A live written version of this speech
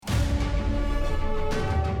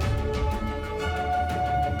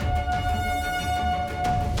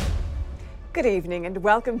Good evening and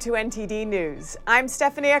welcome to NTD News. I'm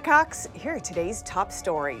Stephanie Cox. Here are today's top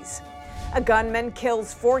stories. A gunman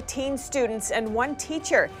kills 14 students and one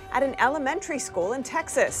teacher at an elementary school in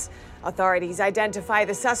Texas. Authorities identify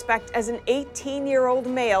the suspect as an 18-year-old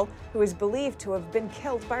male who is believed to have been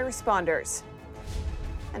killed by responders.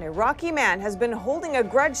 An Iraqi man has been holding a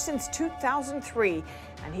grudge since 2003,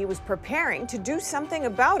 and he was preparing to do something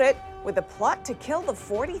about it with a plot to kill the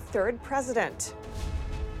 43rd president.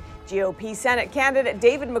 GOP Senate candidate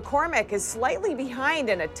David McCormick is slightly behind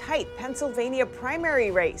in a tight Pennsylvania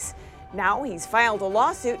primary race. Now he's filed a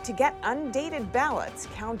lawsuit to get undated ballots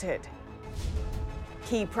counted.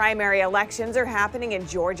 Key primary elections are happening in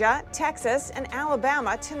Georgia, Texas, and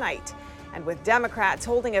Alabama tonight. And with Democrats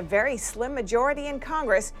holding a very slim majority in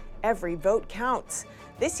Congress, every vote counts.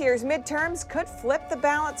 This year's midterms could flip the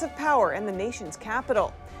balance of power in the nation's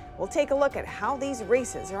capital. We'll take a look at how these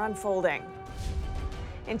races are unfolding.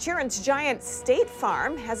 Insurance giant State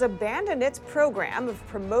Farm has abandoned its program of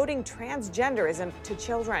promoting transgenderism to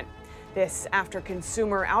children. This after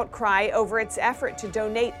consumer outcry over its effort to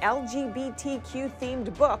donate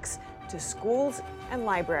LGBTQ-themed books to schools and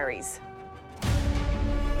libraries.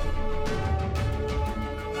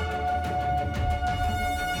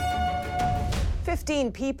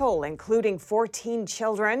 "15 people, including 14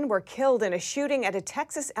 children, were killed in a shooting at a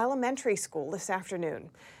Texas elementary school this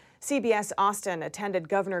afternoon. CBS Austin attended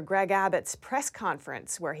Governor Greg Abbott's press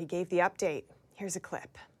conference where he gave the update. Here's a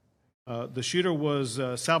clip. The shooter was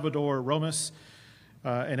Salvador Romas,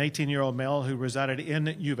 an 18-year-old male who resided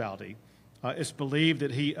in Uvalde. It's believed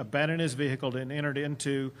that he abandoned his vehicle and entered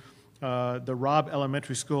into the Robb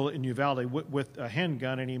Elementary School in Uvalde with a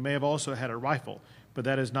handgun, and he may have also had a rifle, but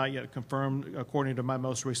that is not yet confirmed according to my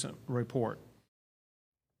most recent report.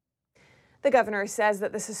 The governor says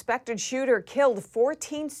that the suspected shooter killed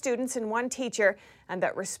 14 students and one teacher, and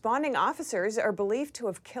that responding officers are believed to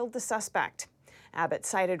have killed the suspect. Abbott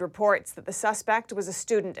cited reports that the suspect was a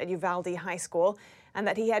student at Uvalde High School and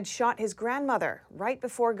that he had shot his grandmother right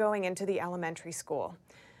before going into the elementary school.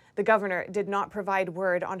 The governor did not provide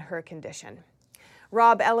word on her condition.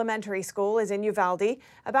 Robb Elementary School is in Uvalde,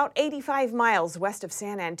 about 85 miles west of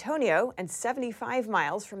San Antonio and 75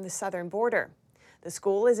 miles from the southern border. The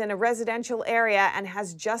school is in a residential area and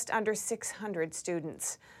has just under 600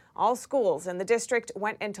 students. All schools in the district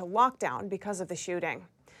went into lockdown because of the shooting.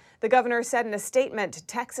 The governor said in a statement,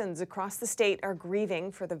 Texans across the state are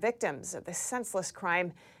grieving for the victims of this senseless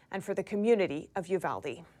crime and for the community of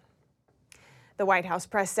Uvalde. The White House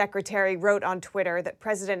press secretary wrote on Twitter that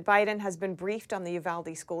President Biden has been briefed on the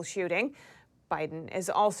Uvalde school shooting. Biden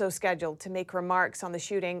is also scheduled to make remarks on the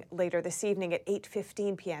shooting later this evening at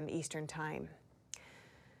 8:15 p.m. Eastern Time.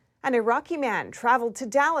 An Iraqi man traveled to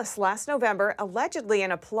Dallas last November, allegedly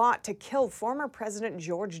in a plot to kill former President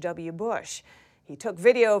George W. Bush. He took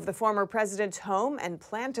video of the former president's home and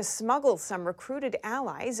planned to smuggle some recruited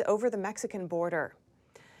allies over the Mexican border.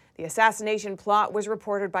 The assassination plot was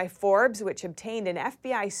reported by Forbes, which obtained an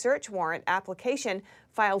FBI search warrant application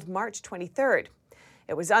filed March 23rd.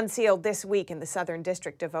 It was unsealed this week in the Southern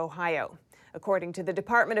District of Ohio. According to the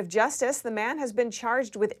Department of Justice, the man has been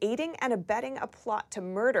charged with aiding and abetting a plot to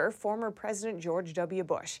murder former President George W.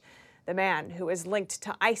 Bush. The man, who is linked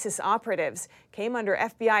to ISIS operatives, came under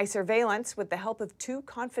FBI surveillance with the help of two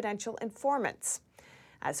confidential informants.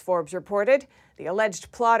 As Forbes reported, the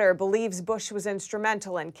alleged plotter believes Bush was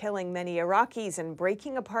instrumental in killing many Iraqis and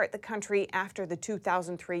breaking apart the country after the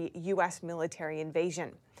 2003 U.S. military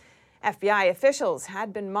invasion. FBI officials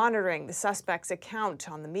had been monitoring the suspect's account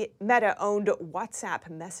on the Meta-owned WhatsApp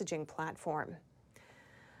messaging platform.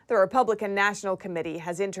 The Republican National Committee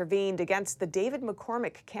has intervened against the David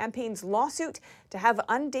McCormick campaign's lawsuit to have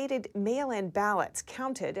undated mail-in ballots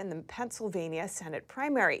counted in the Pennsylvania Senate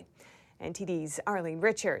primary. NTD's Arlene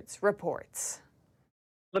Richards reports.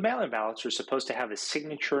 The mail-in ballots are supposed to have a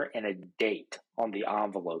signature and a date on the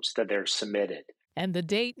envelopes that they're submitted. And the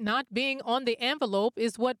date not being on the envelope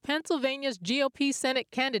is what Pennsylvania's GOP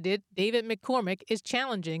Senate candidate David McCormick is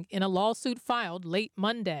challenging in a lawsuit filed late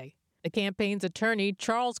Monday. The campaign's attorney,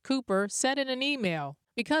 Charles Cooper, said in an email,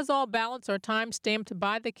 "Because all ballots are time-stamped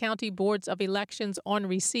by the county boards of elections on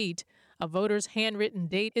receipt, a voter's handwritten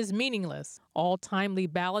date is meaningless. All timely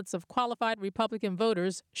ballots of qualified Republican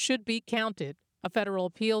voters should be counted." A federal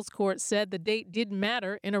appeals court said the date didn't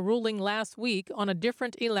matter in a ruling last week on a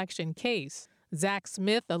different election case. Zach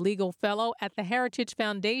Smith, a legal fellow at the Heritage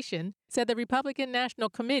Foundation, said the Republican National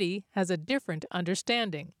Committee has a different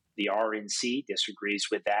understanding. The RNC disagrees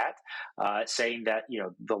with that, saying that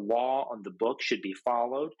the law on the book should be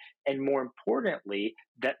followed, and more importantly,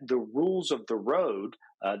 that the rules of the road,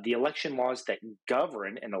 the election laws that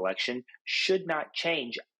govern an election, should not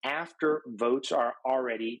change after votes are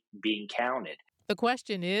already being counted. The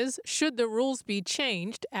question is, should the rules be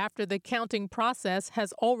changed after the counting process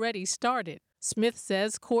has already started? Smith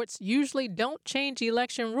says courts usually don't change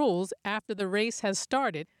election rules after the race has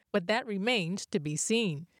started, but that remains to be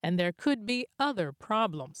seen, and there could be other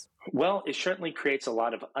problems. Well, it certainly creates a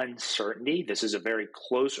lot of uncertainty. This is a very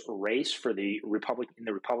close race for the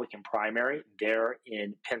Republican primary there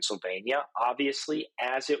in Pennsylvania. Obviously,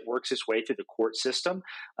 as it works its way through the court system,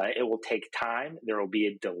 it will take time. There will be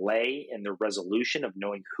a delay in the resolution of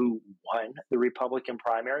knowing who won the Republican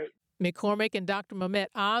primary. McCormick and Dr. Mehmet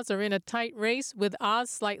Oz are in a tight race, with Oz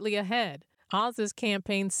slightly ahead. Oz's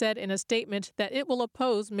campaign said in a statement that it will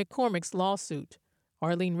oppose McCormick's lawsuit.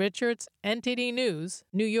 Arlene Richards, NTD News,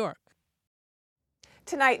 New York.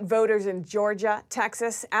 Tonight, voters in Georgia,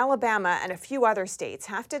 Texas, Alabama, and a few other states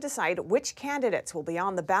have to decide which candidates will be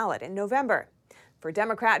on the ballot in November. For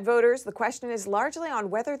Democrat voters, the question is largely on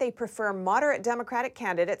whether they prefer moderate Democratic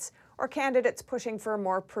candidates or candidates pushing for a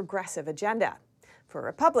more progressive agenda. For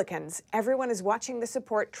Republicans, everyone is watching the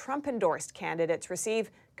support Trump-endorsed candidates receive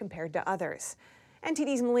compared to others.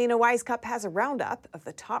 NTD's Melina Wisecup has a roundup of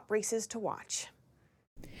the top races to watch.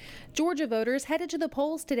 Georgia voters headed to the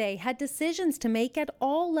polls today had decisions to make at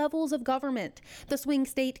all levels of government. The swing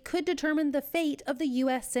state could determine the fate of the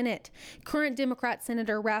U.S. Senate. Current Democrat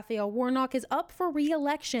Senator Raphael Warnock is up for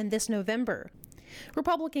re-election this November.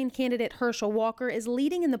 Republican candidate Herschel Walker is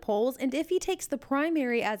leading in the polls, and if he takes the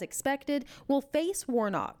primary as expected, will face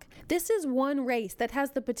Warnock. This is one race that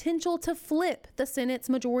has the potential to flip the Senate's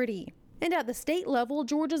majority. And at the state level,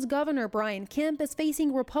 Georgia's Governor Brian Kemp is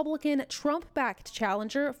facing Republican Trump-backed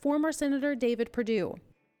challenger, former Senator David Perdue.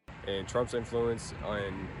 And Trump's influence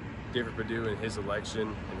on David Perdue in his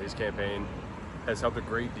election and his campaign has helped a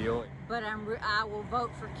great deal. But I will vote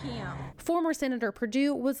for Kemp. Former Senator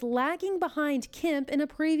Perdue was lagging behind Kemp in a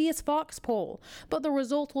previous Fox poll, but the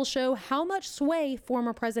result will show how much sway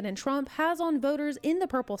former President Trump has on voters in the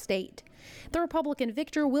purple state. The Republican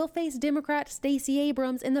victor will face Democrat Stacey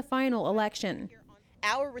Abrams in the final election.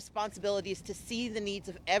 Our responsibility is to see the needs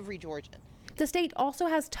of every Georgian. The state also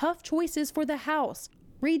has tough choices for the House.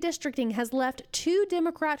 Redistricting has left 2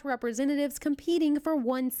 Democrat representatives competing for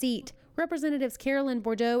 1 seat. Representatives Carolyn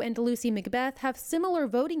Bourdeaux and Lucy McBeth have similar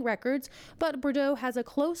voting records, but Bourdeaux has a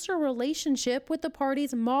closer relationship with the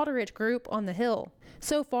party's moderate group on the Hill.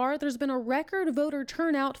 So far, there's been a record voter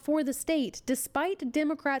turnout for the state, despite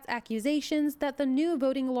Democrats' accusations that the new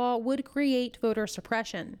voting law would create voter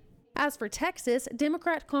suppression. As for Texas,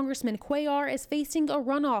 Democrat Congressman Cuellar is facing a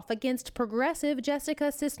runoff against progressive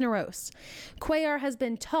Jessica Cisneros. Cuellar has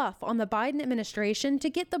been tough on the Biden administration to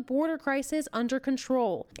get the border crisis under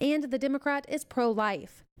control, and the Democrat is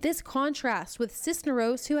pro-life. This contrasts with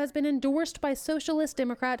Cisneros, who has been endorsed by Socialist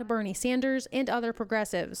Democrat Bernie Sanders and other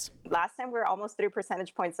progressives. Last time we were almost 3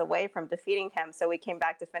 percentage points away from defeating him, so we came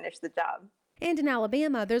back to finish the job. And in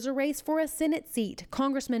Alabama, there's a race for a Senate seat.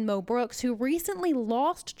 Congressman Mo Brooks, who recently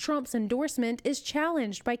lost Trump's endorsement, is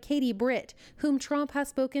challenged by Katie Britt, whom Trump has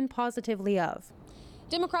spoken positively of.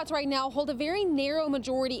 Democrats right now hold a very narrow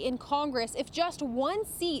majority in Congress. If just 1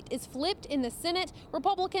 seat is flipped in the Senate,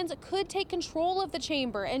 Republicans could take control of the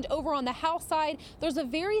chamber. And over on the House side, there's a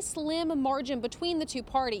very slim margin between the 2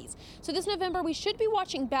 parties. So this November, we should be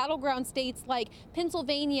watching battleground states like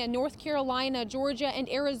Pennsylvania, North Carolina, Georgia, and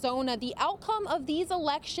Arizona. The outcome of these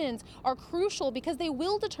elections are crucial because they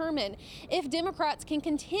will determine if Democrats can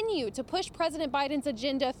continue to push President Biden's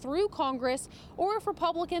agenda through Congress, or if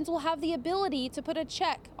Republicans will have the ability to put a check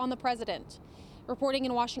on the president. Reporting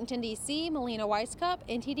in Washington, D.C., Melina Wisecup,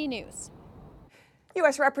 NTD News.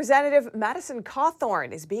 U.S. Representative Madison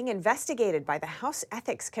Cawthorn is being investigated by the House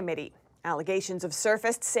Ethics Committee. Allegations have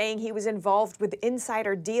surfaced saying he was involved with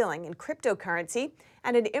insider dealing in cryptocurrency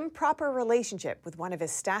and an improper relationship with one of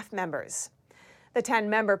his staff members. The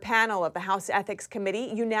 10-member panel of the House Ethics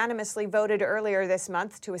Committee unanimously voted earlier this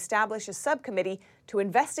month to establish a subcommittee to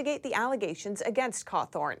investigate the allegations against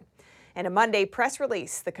Cawthorn. In a Monday press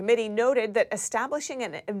release, the committee noted that establishing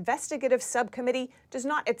an investigative subcommittee does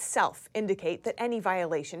not itself indicate that any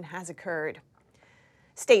violation has occurred.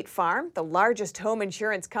 State Farm, the largest home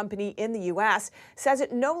insurance company in the U.S., says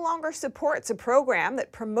it no longer supports a program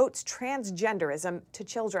that promotes transgenderism to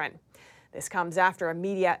children. This comes after a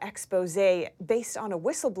media expose based on a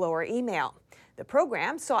whistleblower email. The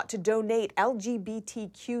program sought to donate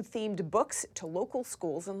LGBTQ-themed books to local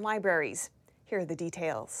schools and libraries. Here are the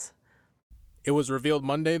details. It was revealed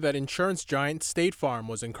Monday that insurance giant State Farm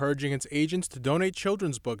was encouraging its agents to donate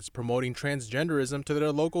children's books promoting transgenderism to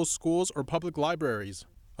their local schools or public libraries.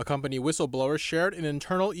 A company whistleblower shared an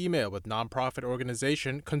internal email with nonprofit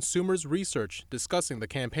organization Consumers Research discussing the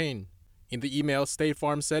campaign. In the email, State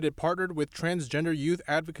Farm said it partnered with transgender youth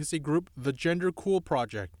advocacy group The Gender Cool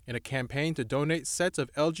Project in a campaign to donate sets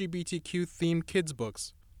of LGBTQ-themed kids'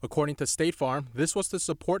 books. According to State Farm, this was to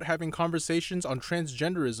support having conversations on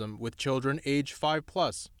transgenderism with children age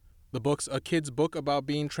 5+. The books A Kid's Book About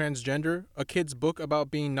Being Transgender, A Kid's Book About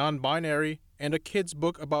Being Non-Binary, and A Kid's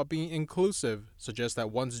Book About Being Inclusive suggest that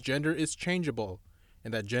one's gender is changeable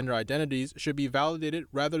and that gender identities should be validated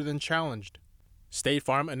rather than challenged. State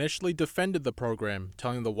Farm initially defended the program,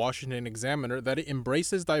 telling the Washington Examiner that it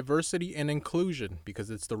embraces diversity and inclusion because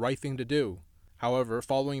it's the right thing to do. However,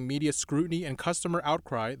 following media scrutiny and customer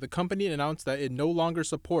outcry, the company announced that it no longer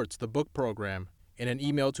supports the book program. In an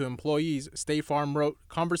email to employees, State Farm wrote,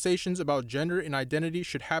 "Conversations about gender and identity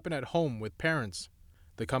should happen at home with parents."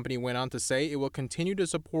 The company went on to say it will continue to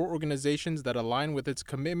support organizations that align with its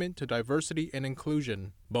commitment to diversity and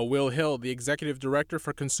inclusion. But Will Hill, the executive director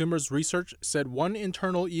for Consumers Research, said one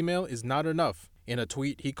internal email is not enough. In a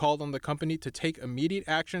tweet, he called on the company to take immediate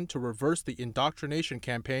action to reverse the indoctrination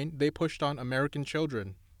campaign they pushed on American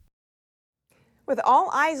children. With all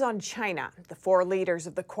eyes on China, the 4 leaders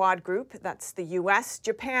of the Quad Group, that's the U.S.,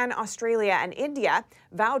 Japan, Australia, and India,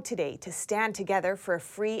 vowed today to stand together for a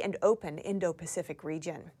free and open Indo-Pacific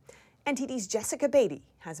region. NTD's Jessica Beatty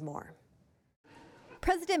has more.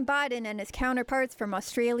 President Biden and his counterparts from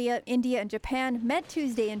Australia, India, and Japan met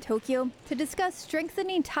Tuesday in Tokyo to discuss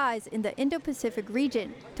strengthening ties in the Indo-Pacific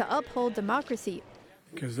region to uphold democracy.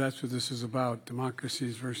 Because that's what this is about,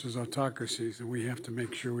 democracies versus autocracies, and we have to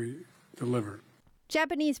make sure we deliver.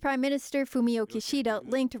 Japanese Prime Minister Fumio Kishida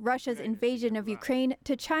linked Russia's invasion of Ukraine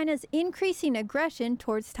to China's increasing aggression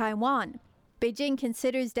towards Taiwan. Beijing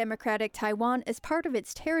considers democratic Taiwan as part of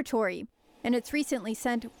its territory, and it's recently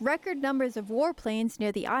sent record numbers of warplanes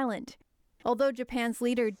near the island. Although Japan's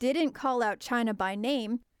leader didn't call out China by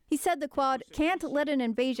name, he said the Quad can't let an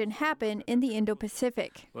invasion happen in the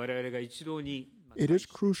Indo-Pacific. It is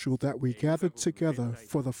crucial that we gather together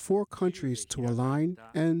for the 4 countries to align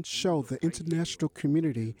and show the international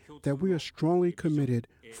community that we are strongly committed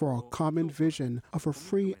for our common vision of a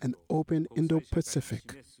free and open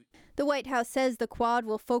Indo-Pacific. The White House says the Quad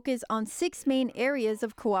will focus on 6 main areas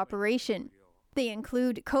of cooperation. They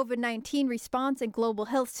include COVID-19 response and global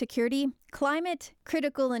health security, climate,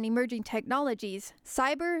 critical and emerging technologies,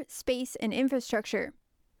 cyber, space, and infrastructure.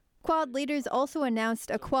 Quad leaders also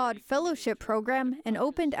announced a Quad Fellowship program and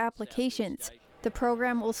opened applications. The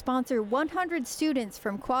program will sponsor 100 students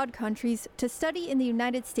from Quad countries to study in the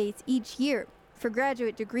United States each year for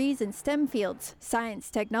graduate degrees in STEM fields,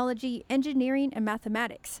 science, technology, engineering, and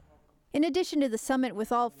mathematics. In addition to the summit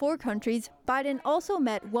with all 4 countries, Biden also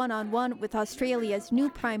met one-on-one with Australia's new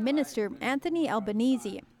Prime Minister, Anthony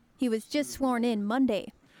Albanese. He was just sworn in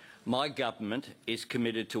Monday. My government is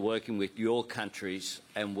committed to working with your countries,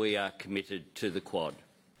 and we are committed to the Quad.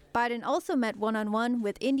 Biden also met one-on-one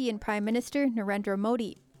with Indian Prime Minister Narendra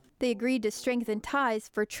Modi. They agreed to strengthen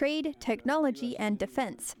ties for trade, technology, and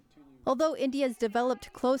defense. Although India has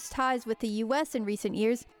developed close ties with the U.S. in recent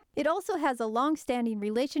years, it also has a long-standing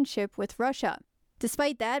relationship with Russia.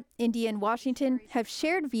 Despite that, India and Washington have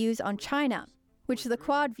shared views on China, which the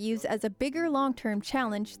Quad views as a bigger long-term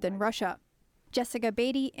challenge than Russia. Jessica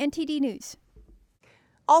Beatty, NTD News.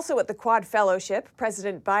 Also at the Quad Fellowship,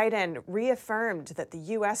 President Biden reaffirmed that the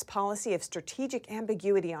U.S. policy of strategic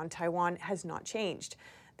ambiguity on Taiwan has not changed.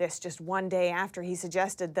 This just one day after he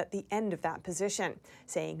suggested that the end of that position,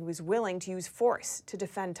 saying he was willing to use force to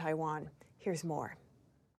defend Taiwan. Here's more.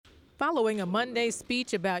 Following a Monday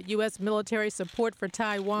speech about U.S. military support for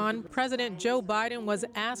Taiwan, President Joe Biden was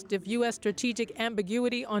asked if U.S. strategic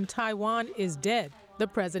ambiguity on Taiwan is dead. The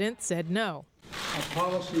president said no. Our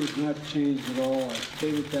policy has not changed at all. I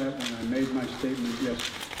stated that when I made my statement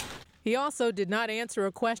yesterday. He also did not answer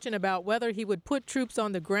a question about whether he would put troops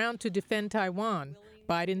on the ground to defend Taiwan.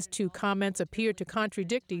 Biden's 2 comments appear to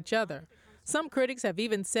contradict each other. Some critics have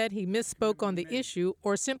even said he misspoke on the issue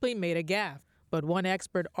or simply made a gaffe. But one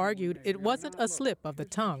expert argued it wasn't a slip of the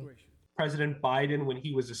tongue. President Biden, when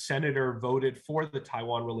he was a senator, voted for the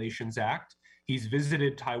Taiwan Relations Act. He's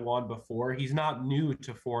visited Taiwan before. He's not new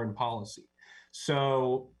to foreign policy.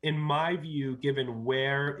 So in my view, given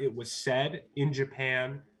where it was said in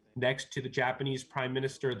Japan, next to the Japanese Prime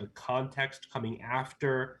Minister, the context coming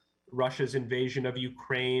after Russia's invasion of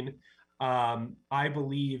Ukraine, I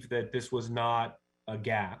believe that this was not a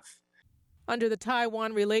gaffe. Under the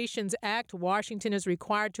Taiwan Relations Act, Washington is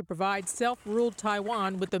required to provide self-ruled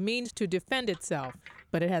Taiwan with the means to defend itself,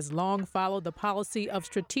 but it has long followed the policy of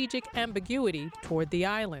strategic ambiguity toward the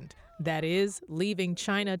island. That is, leaving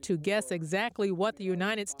China to guess exactly what the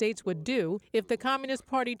United States would do if the Communist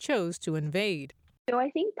Party chose to invade. So I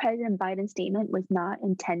think President Biden's statement was not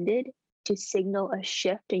intended to signal a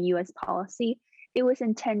shift in U.S. policy. It was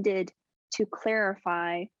intended to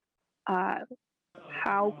clarify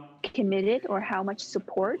how committed or how much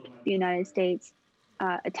support the United States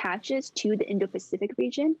attaches to the Indo-Pacific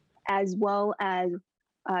region, as well as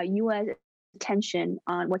U.S. attention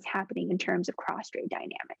on what's happening in terms of cross-strait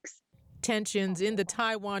dynamics. Tensions in the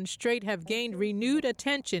Taiwan Strait have gained renewed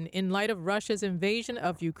attention in light of Russia's invasion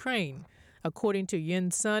of Ukraine. According to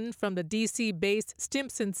Yin Sun from the D.C.-based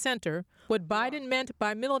Stimson Center, what Biden meant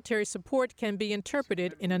by military support can be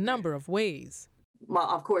interpreted in a number of ways. Well,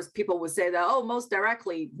 of course, people would say that, oh, most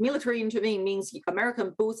directly, military intervene means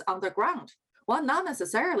American boots on the ground. Well, not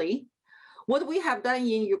necessarily. What we have done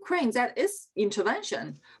in Ukraine, that is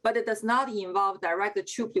intervention, but it does not involve direct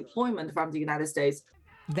troop deployment from the United States.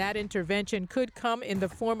 That intervention could come in the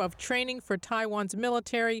form of training for Taiwan's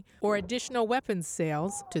military or additional weapons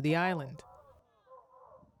sales to the island.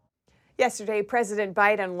 Yesterday, President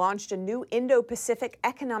Biden launched a new Indo-Pacific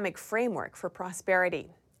economic framework for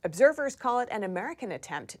prosperity. Observers call it an American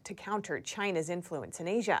attempt to counter China's influence in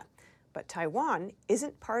Asia. But Taiwan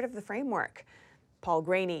isn't part of the framework. Paul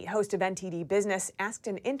Graney, host of NTD Business, asked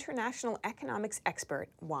an international economics expert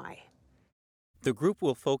why. The group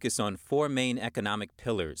will focus on four main economic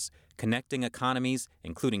pillars: connecting economies,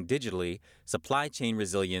 including digitally, supply chain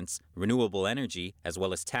resilience, renewable energy, as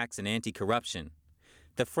well as tax and anti-corruption.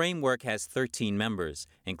 The framework has 13 members,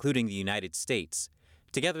 including the United States.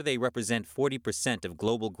 Together, they represent 40% of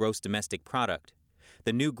global gross domestic product.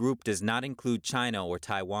 The new group does not include China or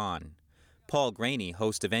Taiwan. Paul Graney,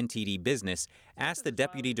 host of NTD Business, asked the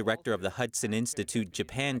deputy director of the Hudson Institute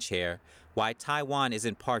Japan chair why Taiwan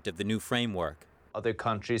isn't part of the new framework. Other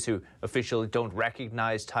countries who officially don't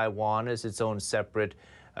recognize Taiwan as its own separate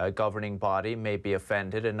governing body may be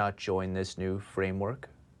offended and not join this new framework.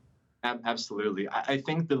 Absolutely. I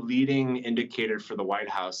think the leading indicator for the White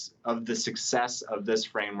House of the success of this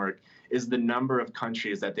framework is the number of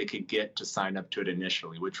countries that they could get to sign up to it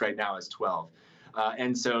initially, which right now is 12.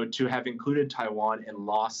 And so to have included Taiwan and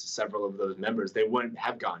lost several of those members, they wouldn't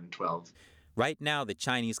have gotten 12. Right now, the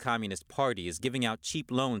Chinese Communist Party is giving out cheap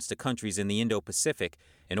loans to countries in the Indo-Pacific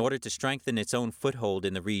in order to strengthen its own foothold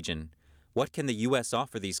in the region. What can the U.S.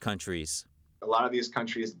 offer these countries? A lot of these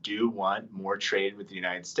countries do want more trade with the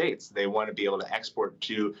United States. They want to be able to export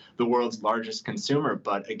to the world's largest consumer.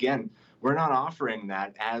 But again, we're not offering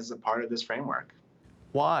that as a part of this framework.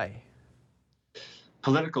 Why?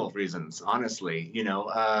 Political reasons, honestly.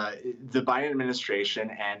 The Biden administration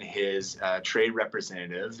and his trade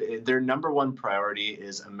representative, their number one priority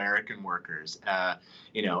is American workers.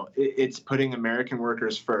 It's putting American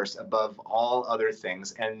workers first above all other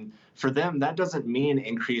things. And for them, that doesn't mean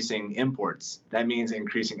increasing imports. That means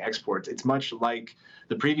increasing exports. It's much like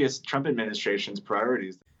the previous Trump administration's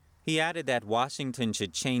priorities. He added that Washington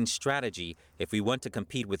should change strategy if we want to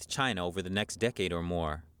compete with China over the next decade or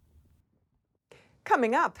more.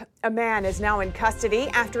 Coming up, a man is now in custody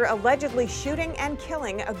after allegedly shooting and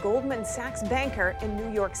killing a Goldman Sachs banker in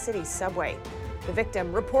New York City's subway. The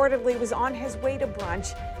victim reportedly was on his way to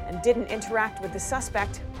brunch and didn't interact with the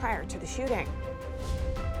suspect prior to the shooting.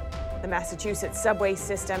 The Massachusetts subway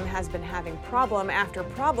system has been having problem after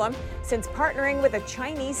problem since partnering with a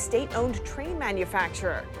Chinese state-owned train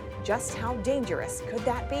manufacturer. Just how dangerous could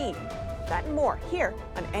that be? That and more here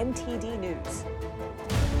on NTD News.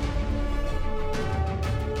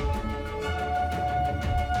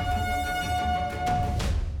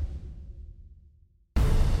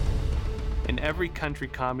 In every country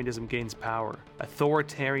communism gains power,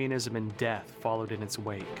 authoritarianism and death followed in its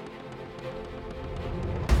wake.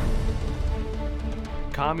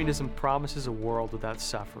 Communism promises a world without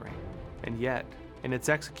suffering, and yet, in its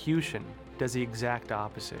execution, does the exact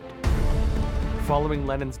opposite. Following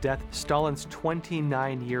Lenin's death, Stalin's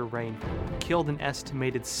 29-year reign killed an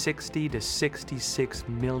estimated 60 to 66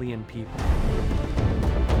 million people.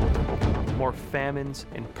 More famines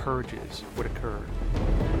and purges would occur.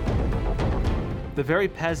 The very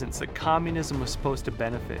peasants that communism was supposed to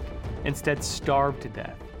benefit instead starved to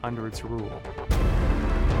death under its rule.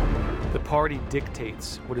 The party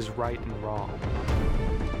dictates what is right and wrong.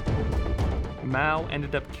 Mao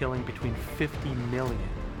ended up killing between 50 million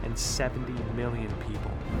and 70 million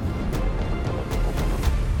people.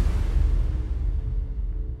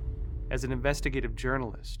 As an investigative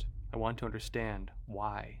journalist, I want to understand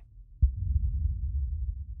why.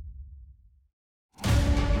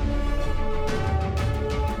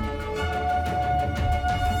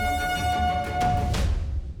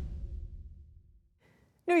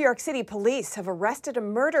 New York City police have arrested a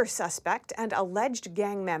murder suspect and alleged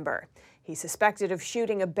gang member. He's suspected of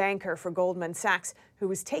shooting a banker for Goldman Sachs who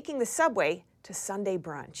was taking the subway to Sunday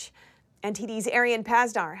brunch. NTD's Arian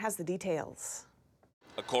Pazdar has the details.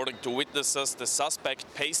 According to witnesses, the suspect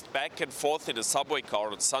paced back and forth in a subway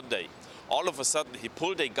car on Sunday. All of a sudden, he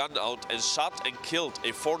pulled a gun out and shot and killed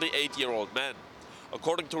a 48-year-old man.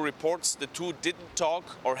 According to reports, the two didn't talk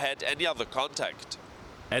or had any other contact.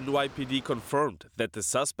 NYPD confirmed that the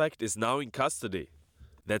suspect is now in custody.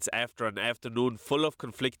 That's after an afternoon full of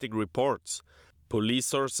conflicting reports. Police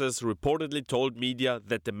sources reportedly told media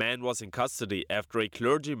that the man was in custody after a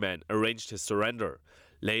clergyman arranged his surrender.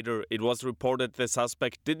 Later, it was reported the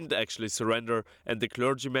suspect didn't actually surrender and the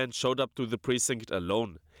clergyman showed up to the precinct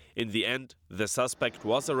alone. In the end, the suspect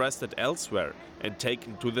was arrested elsewhere and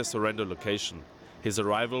taken to the surrender location. His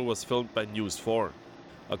arrival was filmed by News 4.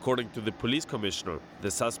 According to the police commissioner, the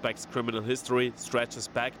suspect's criminal history stretches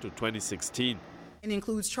back to 2016. It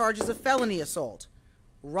includes charges of felony assault,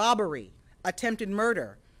 robbery, attempted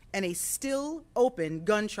murder, and a still open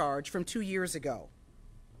gun charge from 2 years ago.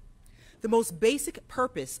 The most basic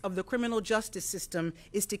purpose of the criminal justice system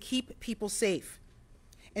is to keep people safe.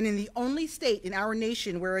 And in the only state in our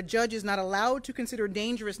nation where a judge is not allowed to consider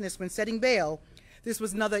dangerousness when setting bail, this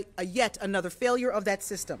was yet another failure of that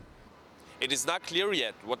system. It is not clear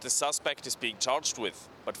yet what the suspect is being charged with,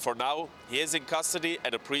 but for now, he is in custody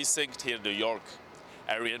at a precinct here in New York.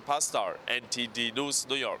 Arian Pazdar, NTD News,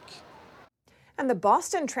 New York. And the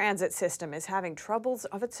Boston transit system is having troubles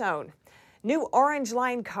of its own. New Orange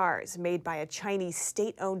Line cars made by a Chinese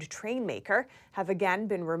state-owned train maker have again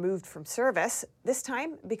been removed from service, this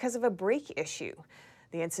time because of a brake issue.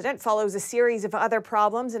 The incident follows a series of other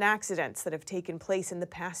problems and accidents that have taken place in the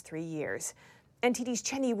past 3 years. NTD's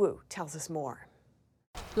Chenny Wu tells us more.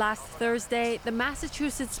 Last Thursday, the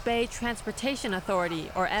Massachusetts Bay Transportation Authority,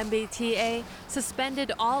 or MBTA,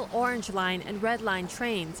 suspended all Orange Line and Red Line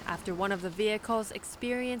trains after one of the vehicles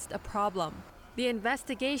experienced a problem. The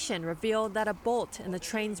investigation revealed that a bolt in the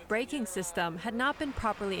train's braking system had not been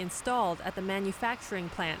properly installed at the manufacturing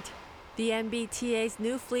plant. The MBTA's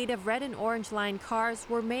new fleet of Red and Orange Line cars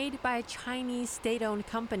were made by a Chinese state-owned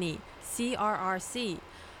company, CRRC.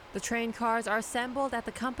 The train cars are assembled at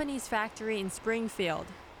the company's factory in Springfield.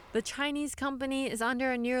 The Chinese company is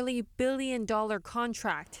under a nearly $1 billion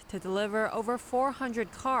contract to deliver over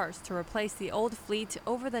 400 cars to replace the old fleet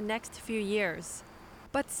over the next few years.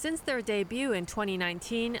 But since their debut in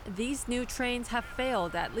 2019, these new trains have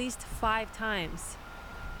failed at least 5 times.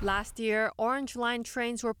 Last year, Orange Line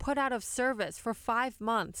trains were put out of service for 5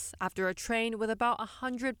 months after a train with about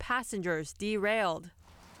 100 passengers derailed.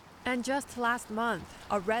 And just last month,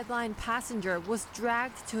 a Red Line passenger was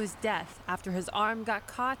dragged to his death after his arm got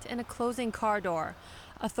caught in a closing car door.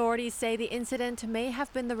 Authorities say the incident may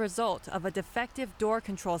have been the result of a defective door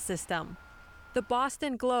control system. The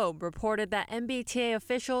Boston Globe reported that MBTA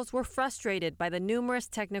officials were frustrated by the numerous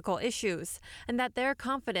technical issues and that their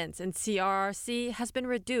confidence in CRRC has been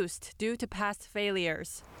reduced due to past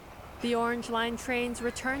failures. The Orange Line trains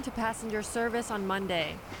returned to passenger service on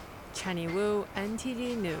Monday. Chenny Wu,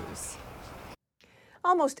 NTD News.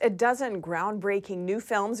 Almost a dozen groundbreaking new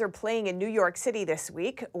films are playing in New York City this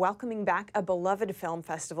week, welcoming back a beloved film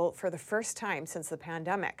festival for the first time since the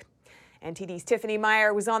pandemic. NTD's Tiffany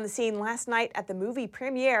Meyer was on the scene last night at the movie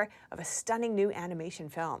premiere of a stunning new animation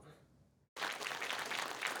film.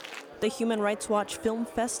 The Human Rights Watch Film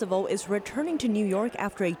Festival is returning to New York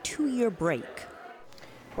after a 2-year break.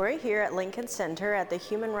 We're here at Lincoln Center at the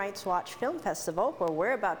Human Rights Watch Film Festival, where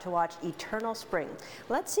we're about to watch Eternal Spring.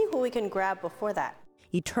 Let's see who we can grab before that.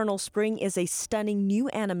 Eternal Spring is a stunning new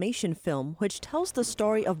animation film which tells the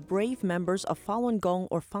story of brave members of Falun Gong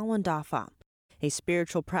or Falun Dafa, a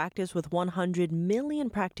spiritual practice with 100 million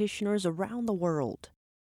practitioners around the world.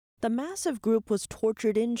 The massive group was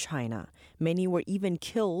tortured in China. Many were even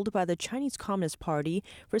killed by the Chinese Communist Party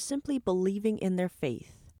for simply believing in their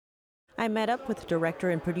faith. I met up with director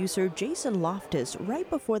and producer Jason Loftus right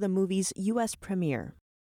before the movie's U.S. premiere.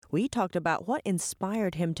 We talked about what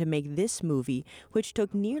inspired him to make this movie, which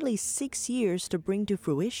took nearly 6 years to bring to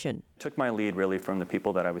fruition. Took my lead really from the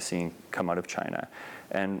people that I was seeing come out of China.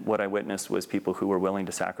 And what I witnessed was people who were willing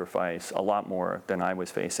to sacrifice a lot more than I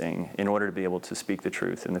was facing in order to be able to speak the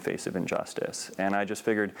truth in the face of injustice. And I just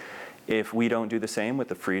figured if we don't do the same with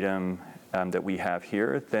the freedom that we have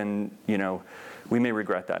here, then, we may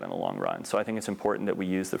regret that in the long run. So I think it's important that we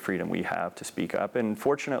use the freedom we have to speak up. And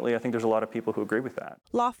fortunately, I think there's a lot of people who agree with that.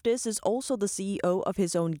 Loftus is also the CEO of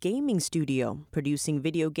his own gaming studio, producing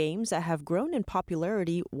video games that have grown in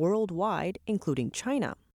popularity worldwide, including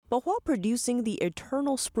China. But while producing the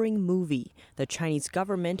Eternal Spring movie, the Chinese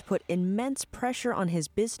government put immense pressure on his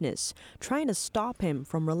business, trying to stop him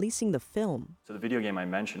from releasing the film. So the video game I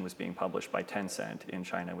mentioned was being published by Tencent in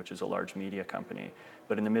China, which is a large media company.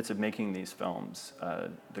 But in the midst of making these films,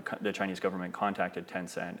 the Chinese government contacted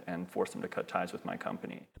Tencent and forced them to cut ties with my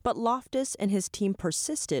company. But Loftus and his team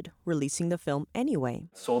persisted, releasing the film anyway.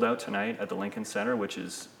 Sold out tonight at the Lincoln Center, which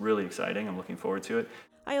is really exciting. I'm looking forward to it.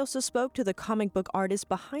 I also spoke to the comic book artist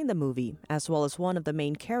behind the movie, as well as one of the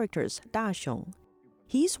main characters, Da Xiong.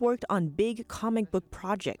 He's worked on big comic book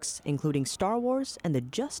projects, including Star Wars and the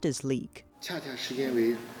Justice League.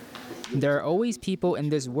 There are always people in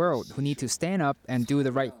this world who need to stand up and do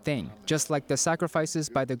the right thing, just like the sacrifices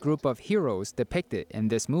by the group of heroes depicted in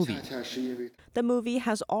this movie. The movie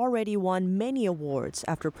has already won many awards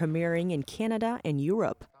after premiering in Canada and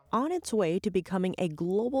Europe, on its way to becoming a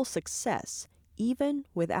global success, even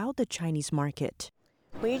without the Chinese market.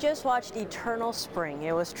 We just watched Eternal Spring.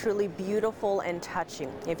 It was truly beautiful and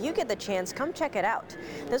touching. If you get the chance, come check it out.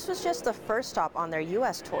 This was just the first stop on their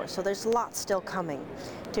U.S. tour, so there's lots still coming.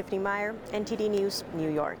 Tiffany Meyer, NTD News, New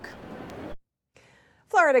York.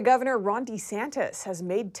 Florida Governor Ron DeSantis has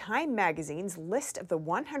made Time magazine's list of the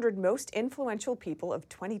 100 most influential people of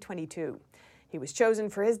 2022. He was chosen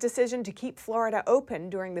for his decision to keep Florida open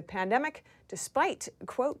during the pandemic, despite,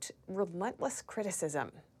 quote, relentless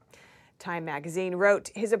criticism. Time magazine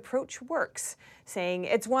wrote his approach works, saying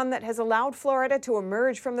it's one that has allowed Florida to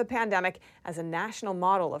emerge from the pandemic as a national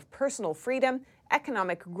model of personal freedom,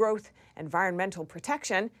 economic growth, environmental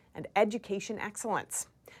protection, and education excellence.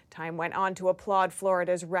 Time went on to applaud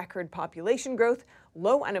Florida's record population growth,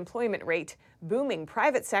 low unemployment rate, booming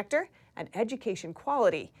private sector, and education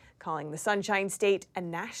quality, calling the Sunshine State a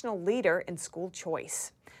national leader in school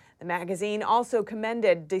choice. The magazine also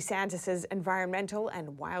commended DeSantis' environmental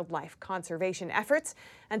and wildlife conservation efforts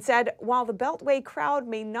and said while the Beltway crowd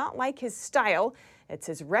may not like his style, it's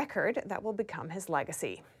his record that will become his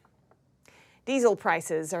legacy. Diesel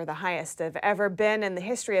prices are the highest they've ever been in the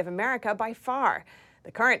history of America by far.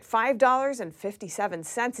 The current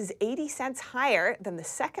 $5.57 is 80 cents higher than the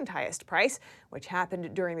second highest price, which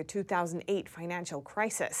happened during the 2008 financial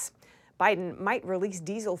crisis. Biden might release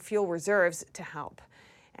diesel fuel reserves to help.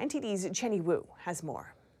 NTD's Chenny Wu has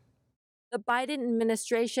more. The Biden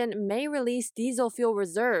administration may release diesel fuel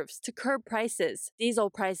reserves to curb prices. Diesel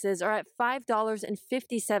prices are at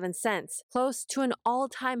 $5.57, close to an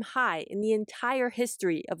all-time high in the entire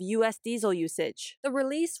history of U.S. diesel usage. The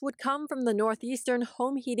release would come from the Northeastern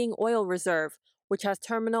Home Heating Oil Reserve, which has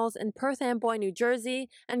terminals in Perth Amboy, New Jersey,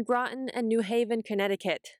 and Groton and New Haven,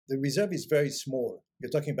 Connecticut. The reserve is very small. You're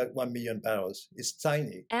talking about 1 million barrels. It's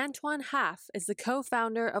tiny. Antoine Haff is the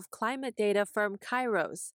co-founder of climate data firm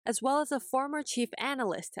Kairos, as well as a former chief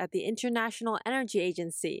analyst at the International Energy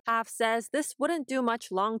Agency. Haff says this wouldn't do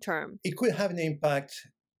much long-term. It could have an impact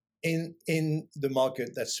in the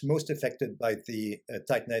market that's most affected by the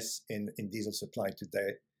tightness in diesel supply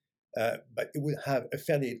today. But it would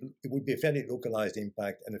be a fairly localized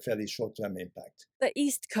impact and a fairly short-term impact. The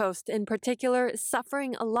East Coast in particular is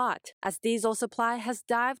suffering a lot as diesel supply has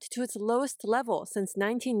dived to its lowest level since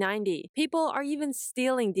 1990. People are even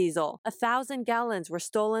stealing diesel. 1,000 gallons were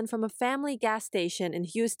stolen from a family gas station in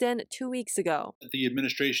Houston 2 weeks ago. The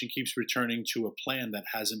administration keeps returning to a plan that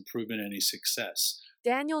hasn't proven any success.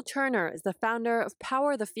 Daniel Turner is the founder of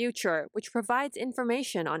Power the Future, which provides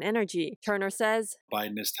information on energy. Turner says,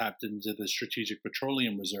 Biden has tapped into the strategic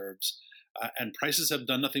petroleum reserves, and prices have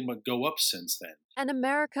done nothing but go up since then. And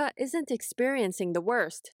America isn't experiencing the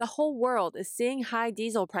worst. The whole world is seeing high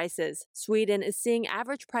diesel prices. Sweden is seeing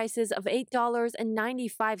average prices of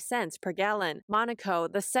 $8.95 per gallon. Monaco,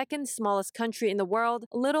 the second smallest country in the world,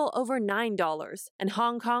 a little over $9. And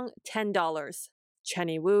Hong Kong, $10.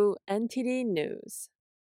 Chenny Wu, NTD News.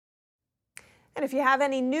 And if you have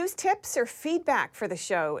any news tips or feedback for the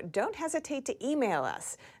show, don't hesitate to email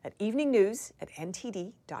us at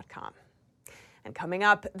eveningnews@ntd.com. And coming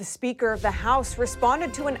up, the Speaker of the House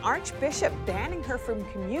responded to an archbishop banning her from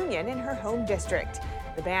communion in her home district.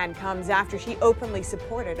 The ban comes after she openly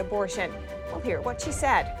supported abortion. We'll hear what she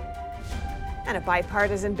said. And a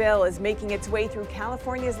bipartisan bill is making its way through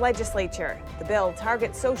California's legislature. The bill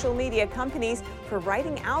targets social media companies for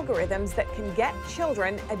writing algorithms that can get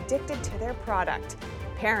children addicted to their product.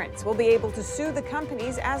 Parents will be able to sue the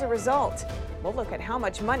companies as a result. We'll look at how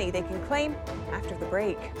much money they can claim after the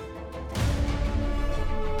break.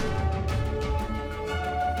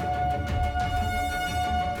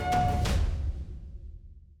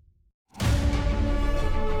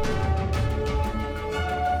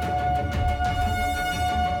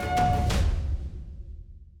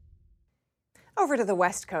 Over to the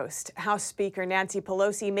West Coast, House Speaker Nancy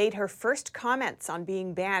Pelosi made her first comments on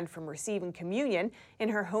being banned from receiving communion in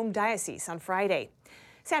her home diocese on Friday.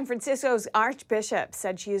 San Francisco's Archbishop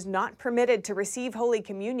said she is not permitted to receive Holy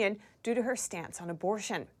Communion due to her stance on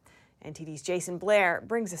abortion. NTD's Jason Blair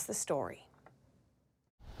brings us the story.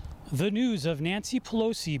 The news of Nancy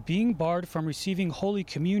Pelosi being barred from receiving Holy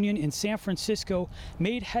Communion in San Francisco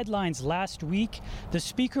made headlines last week. The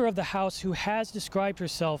Speaker of the House, who has described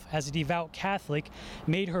herself as a devout Catholic,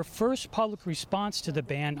 made her first public response to the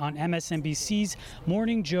ban on MSNBC's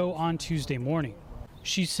Morning Joe on Tuesday morning.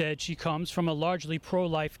 She said she comes from a largely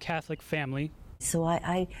pro-life Catholic family. So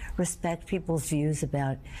I respect people's views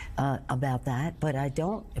about that, but I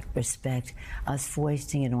don't respect us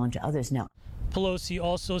foisting it onto others. Now, Pelosi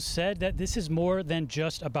also said that this is more than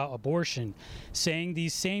just about abortion, saying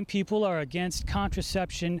these same people are against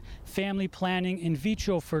contraception, family planning, in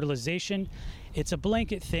vitro fertilization. It's a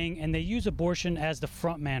blanket thing, and they use abortion as the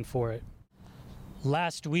front man for it.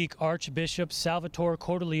 Last week, Archbishop Salvatore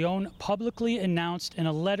Cordileone publicly announced in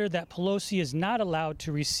a letter that Pelosi is not allowed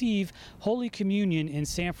to receive Holy Communion in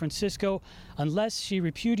San Francisco unless she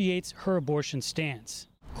repudiates her abortion stance.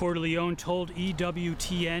 Cordileone told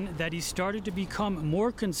EWTN that he started to become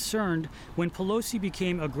more concerned when Pelosi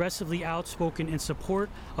became aggressively outspoken in support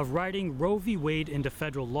of writing Roe v. Wade into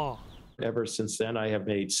federal law. Ever since then, I have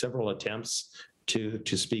made several attempts to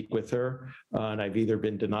speak with her, and I've either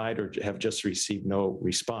been denied or have just received no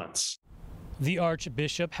response. The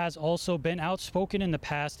Archbishop has also been outspoken in the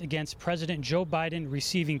past against President Joe Biden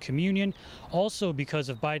receiving communion, also because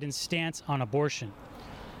of Biden's stance on abortion.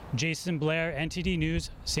 Jason Blair, NTD News,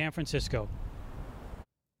 San Francisco.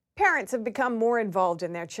 Parents have become more involved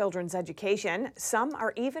in their children's education. Some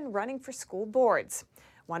are even running for school boards.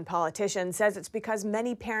 One politician says it's because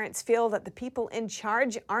many parents feel that the people in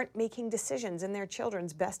charge aren't making decisions in their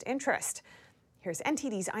children's best interest. Here's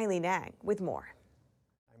NTD's Eileen Ang with more.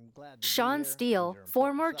 Sean Steele,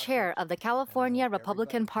 former chair of the California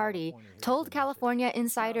Republican Party, told California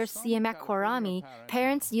insider CMAC Khorrami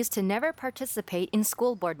parents used to never participate in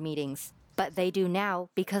school board meetings, but they do now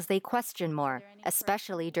because they question more,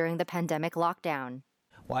 especially during the pandemic lockdown.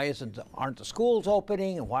 Why aren't the schools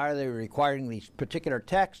opening, and why are they requiring these particular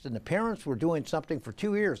texts? And the parents were doing something for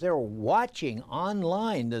 2 years. They were watching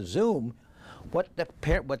online the Zoom what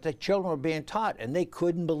the children were being taught, and they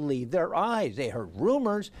couldn't believe their eyes. They heard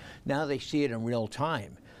rumors, now they see it in real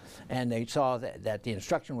time. And they saw that the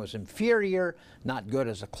instruction was inferior, not good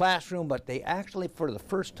as a classroom, but they actually, for the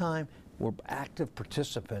first time, were active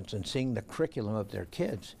participants in seeing the curriculum of their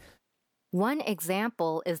kids. One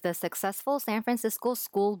example is the successful San Francisco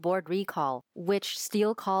School Board recall, which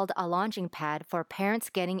Steele called a launching pad for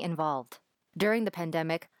parents getting involved. During the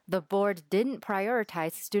pandemic, the board didn't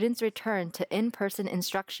prioritize students' return to in-person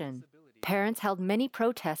instruction. Parents held many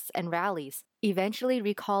protests and rallies, eventually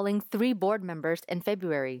recalling 3 board members in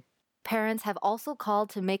February. Parents have also called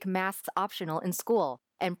to make masks optional in school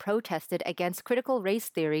and protested against critical race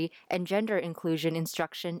theory and gender inclusion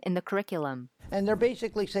instruction in the curriculum. And they're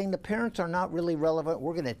basically saying the parents are not really relevant.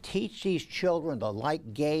 We're going to teach these children to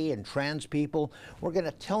like gay and trans people. We're going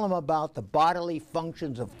to tell them about the bodily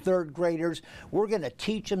functions of third graders. We're going to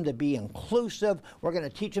teach them to be inclusive. We're going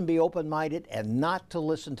to teach them to be open-minded and not to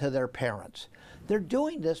listen to their parents. They're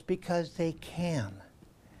doing this because they can.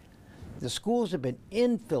 The schools have been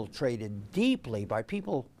infiltrated deeply by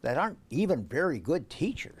people that aren't even very good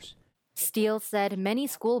teachers. Steele said many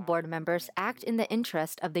school board members act in the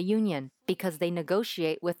interest of the union because they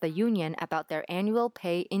negotiate with the union about their annual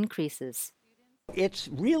pay increases. It's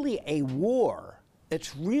really a war.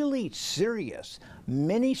 It's really serious.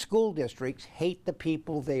 Many school districts hate the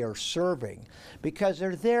people they are serving because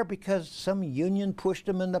they're there because some union pushed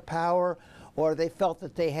them into power or they felt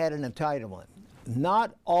that they had an entitlement.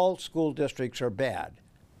 Not all school districts are bad.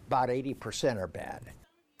 About 80% are bad.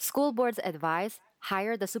 School boards advise,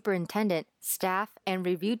 hire the superintendent, staff, and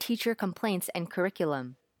review teacher complaints and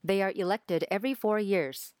curriculum. They are elected every 4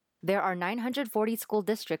 years. There are 940 school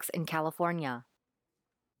districts in California.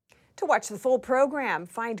 To watch the full program,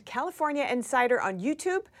 find California Insider on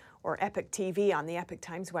YouTube or Epic TV on the Epic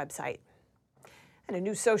Times website. And a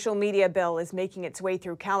new social media bill is making its way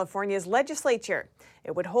through California's legislature.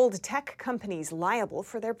 It would hold tech companies liable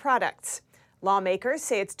for their products. Lawmakers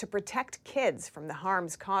say it's to protect kids from the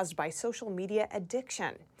harms caused by social media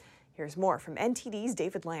addiction. Here's more from NTD's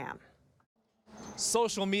David Lamb.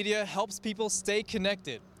 Social media helps people stay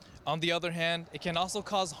connected. On the other hand, it can also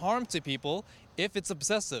cause harm to people if it's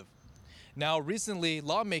obsessive. Now, recently,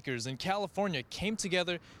 lawmakers in California came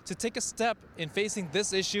together to take a step in facing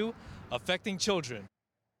this issue affecting children.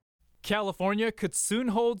 California could soon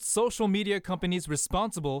hold social media companies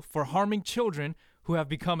responsible for harming children who have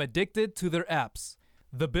become addicted to their apps.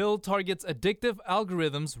 The bill targets addictive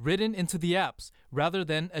algorithms written into the apps rather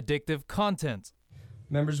than addictive content.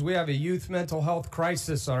 Members, we have a youth mental health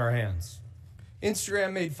crisis on our hands.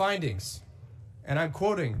 Instagram made findings, and I'm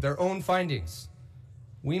quoting their own findings.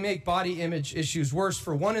 We make body image issues worse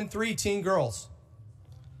for 1 in 3 teen girls.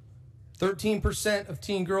 13% of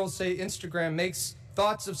teen girls say Instagram makes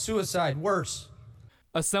thoughts of suicide worse.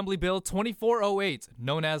 Assembly Bill 2408,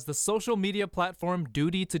 known as the Social Media Platform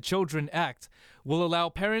Duty to Children Act, will allow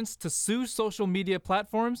parents to sue social media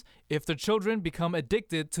platforms if their children become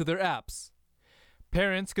addicted to their apps.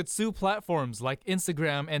 Parents could sue platforms like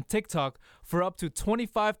Instagram and TikTok for up to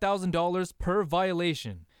 $25,000 per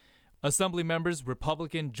violation. Assembly members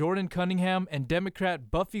Republican Jordan Cunningham and Democrat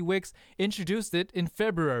Buffy Wicks introduced it in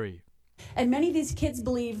February. And many of these kids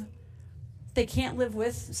believe they can't live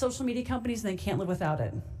with social media companies and they can't live without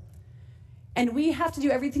it. And we have to do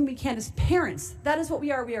everything we can as parents. That is what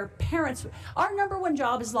we are. We are parents. Our number one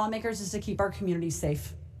job as lawmakers is to keep our communities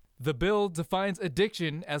safe. The bill defines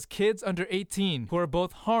addiction as kids under 18 who are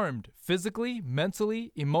both harmed physically,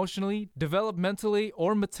 mentally, emotionally, developmentally,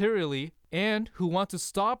 or materially, and who want to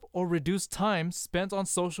stop or reduce time spent on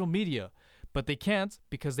social media, but they can't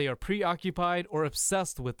because they are preoccupied or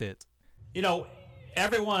obsessed with it. You know,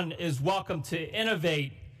 everyone is welcome to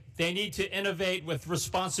innovate. They need to innovate with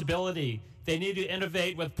responsibility. They need to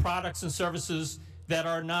innovate with products and services that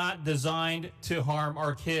are not designed to harm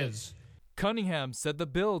our kids. Cunningham said the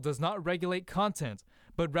bill does not regulate content,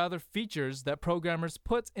 but rather features that programmers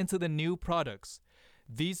put into the new products.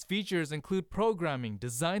 These features include programming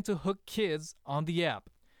designed to hook kids on the app.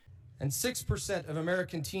 And 6% of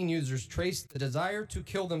American teen users trace the desire to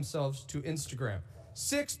kill themselves to Instagram.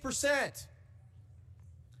 6%!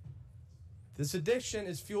 This addiction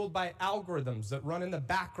is fueled by algorithms that run in the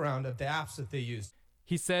background of the apps that they use.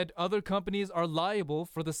 He said other companies are liable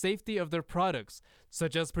for the safety of their products,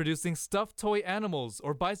 such as producing stuffed toy animals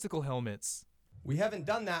or bicycle helmets. We haven't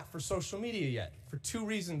done that for social media yet, for 2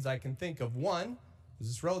 reasons I can think of. One, is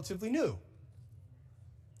it's relatively new.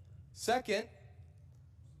 Second,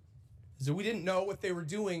 is that we didn't know what they were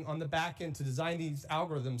doing on the back end to design these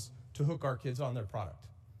algorithms to hook our kids on their product.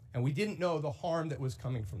 And we didn't know the harm that was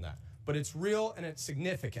coming from that. But it's real and it's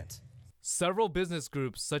significant. Several business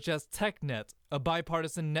groups, such as TechNet, a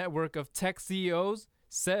bipartisan network of tech CEOs,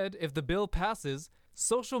 said if the bill passes,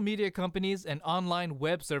 social media companies and online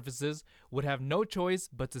web services would have no choice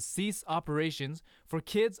but to cease operations for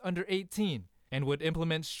kids under 18 and would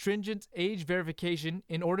implement stringent age verification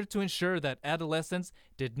in order to ensure that adolescents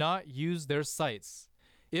did not use their sites.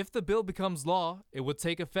 If the bill becomes law, it would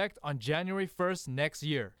take effect on January 1st next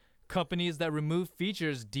year. Companies that remove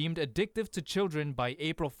features deemed addictive to children by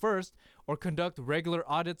April 1st or conduct regular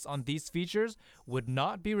audits on these features would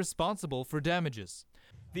not be responsible for damages.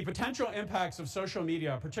 The potential impacts of social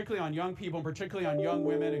media, particularly on young people, particularly on young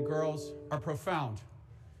women and girls, are profound.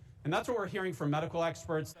 And that's what we're hearing from medical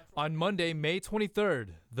experts. On Monday, May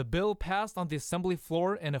 23rd, the bill passed on the Assembly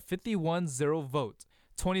floor in a 51-0 vote.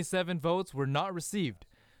 27 votes were not received.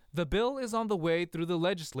 The bill is on the way through the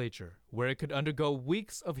legislature, where it could undergo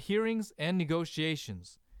weeks of hearings and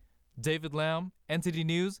negotiations. David Lamb, NTD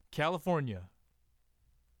News, California.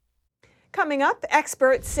 Coming up,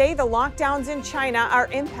 experts say the lockdowns in China are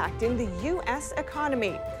impacting the U.S.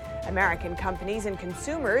 economy. American companies and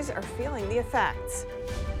consumers are feeling the effects.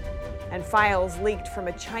 And files leaked from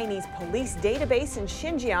a Chinese police database in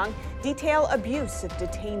Xinjiang detail abuse of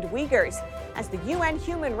detained Uyghurs as the UN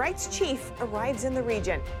Human Rights Chief arrives in the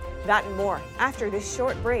region. That and more after this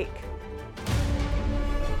short break.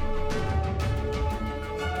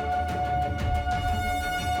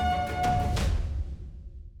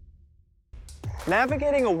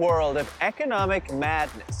 Navigating a world of economic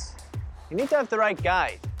madness, you need to have the right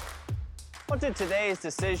guide. What do today's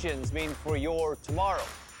decisions mean for your tomorrow?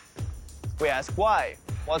 We ask why.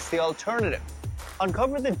 What's the alternative?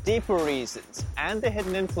 Uncover the deeper reasons and the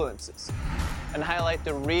hidden influences, and highlight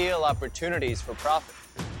the real opportunities for profit.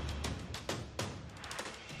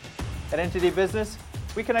 At NTD Business,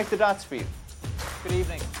 we connect the dots for you. Good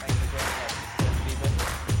evening. Thanks for joining us. NTD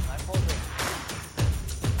Business. I'm Paul Green.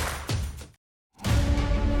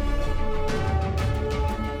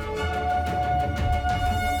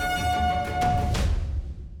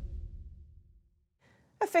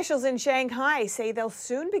 Officials in Shanghai say they'll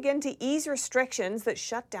soon begin to ease restrictions that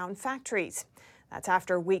shut down factories. That's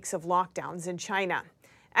after weeks of lockdowns in China.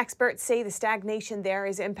 Experts say the stagnation there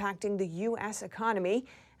is impacting the U.S. economy,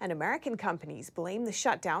 and American companies blame the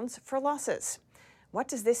shutdowns for losses. What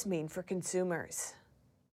does this mean for consumers?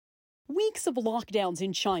 Weeks of lockdowns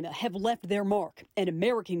in China have left their mark, and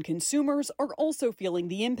American consumers are also feeling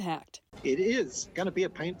the impact. It is going to be a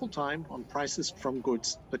painful time on prices from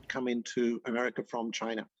goods that come into America from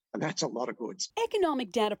China. And that's a lot of goods.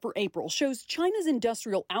 Economic data for April shows China's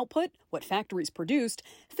industrial output, what factories produced,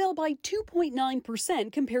 fell by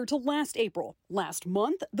 2.9% compared to last April. Last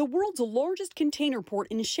month, the world's largest container port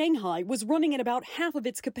in Shanghai was running at about half of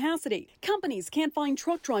its capacity. Companies can't find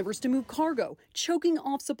truck drivers to move cargo, choking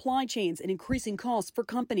off supply chains and increasing costs for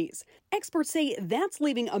companies. Experts say that's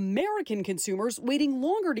leaving American consumers waiting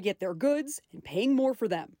longer to get their goods and paying more for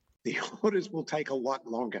them. The orders will take a lot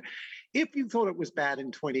longer. If you thought it was bad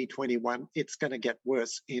in 2021, it's going to get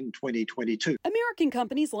worse in 2022. American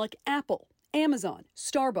companies like Apple, Amazon,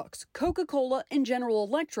 Starbucks, Coca-Cola, and General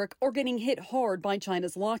Electric are getting hit hard by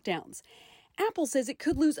China's lockdowns. Apple says it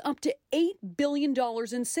could lose up to $8 billion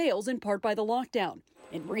in sales, in part by the lockdown.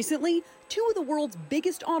 And recently, two of the world's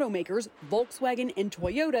biggest automakers, Volkswagen and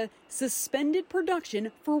Toyota, suspended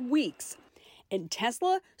production for weeks. And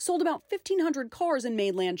Tesla sold about 1,500 cars in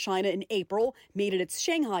mainland China in April, made at its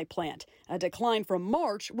Shanghai plant, a decline from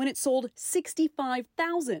March when it sold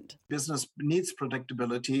 65,000. Business needs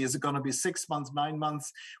predictability. Is it going to be 6 months, 9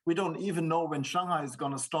 months? We don't even know when Shanghai is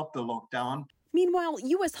going to stop the lockdown. Meanwhile,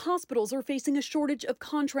 U.S. hospitals are facing a shortage of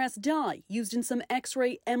contrast dye used in some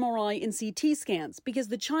X-ray, MRI, and CT scans because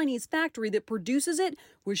the Chinese factory that produces it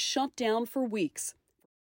was shut down for weeks.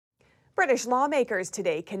 British lawmakers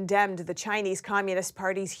today condemned the Chinese Communist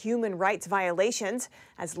Party's human rights violations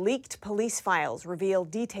as leaked police files reveal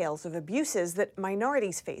details of abuses that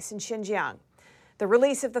minorities face in Xinjiang. The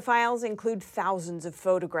release of the files include thousands of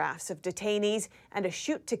photographs of detainees and a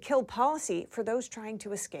shoot-to-kill policy for those trying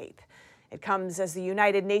to escape. It comes as the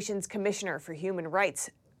United Nations Commissioner for Human Rights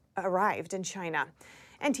arrived in China.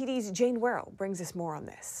 NTD's Jane Werrell brings us more on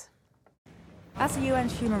this. As the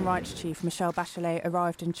UN's Human Rights Chief Michelle Bachelet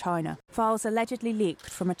arrived in China, files allegedly leaked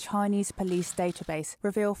from a Chinese police database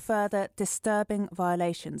reveal further disturbing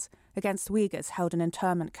violations against Uyghurs held in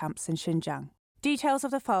internment camps in Xinjiang. Details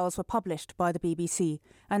of the files were published by the BBC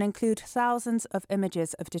and include thousands of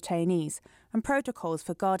images of detainees and protocols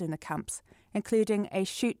for guarding the camps, including a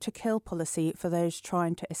shoot-to-kill policy for those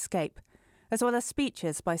trying to escape, as well as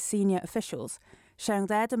speeches by senior officials showing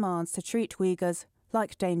their demands to treat Uyghurs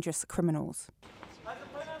like dangerous criminals.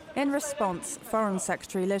 In response, Foreign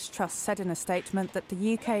Secretary Liz Truss said in a statement that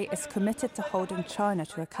the UK is committed to holding China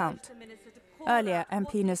to account. Earlier,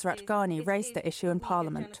 MP Nusrat Ghani raised the issue in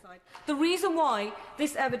Parliament. The reason why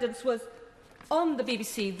this evidence was on the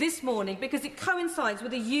BBC this morning, because it coincides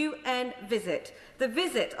with a UN visit, the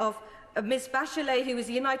visit of Ms. Bachelet, who is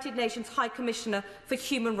the United Nations High Commissioner for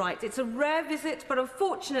Human Rights. It's a rare visit, but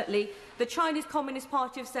unfortunately, the Chinese Communist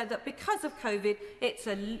Party have said that because of COVID, it's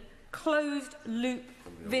a closed-loop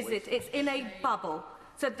visit. It's in a bubble.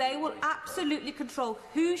 So they will absolutely control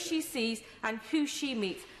who she sees and who she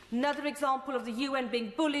meets. Another example of the UN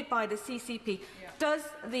being bullied by the CCP. Does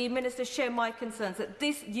the Minister share my concerns that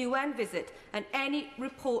this UN visit and any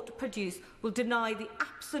report produced will deny the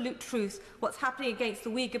absolute truth, what's happening against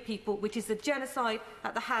the Uyghur people, which is a genocide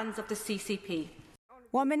at the hands of the CCP?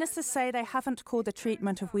 While ministers say they haven't called the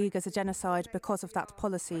treatment of Uyghurs a genocide because of that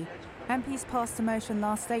policy, MPs passed a motion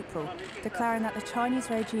last April declaring that the Chinese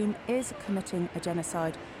regime is committing a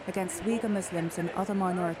genocide against Uyghur Muslims and other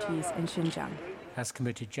minorities in Xinjiang. Has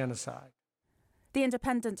committed genocide. The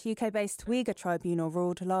independent UK-based Uyghur Tribunal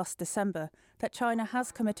ruled last December that China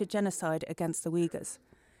has committed genocide against the Uyghurs.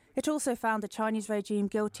 It also found the Chinese regime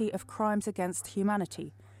guilty of crimes against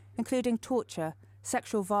humanity, including torture,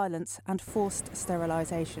 sexual violence and forced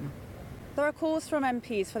sterilisation. There are calls from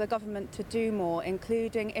MPs for the government to do more,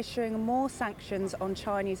 including issuing more sanctions on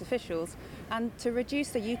Chinese officials and to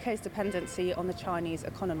reduce the UK's dependency on the Chinese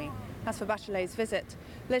economy. As for Bachelet's visit,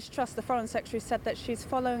 Liz Truss, the Foreign Secretary, said that she's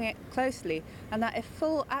following it closely and that if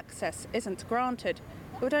full access isn't granted,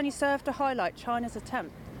 it would only serve to highlight China's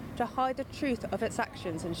attempt to hide the truth of its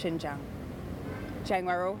actions in Xinjiang. Jane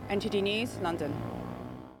Werrell, NTD News, London.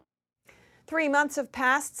 3 months have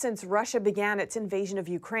passed since Russia began its invasion of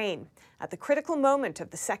Ukraine. At the critical moment of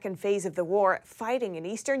the second phase of the war, fighting in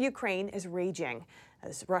eastern Ukraine is raging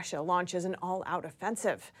as Russia launches an all-out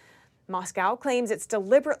offensive. Moscow claims it's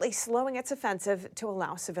deliberately slowing its offensive to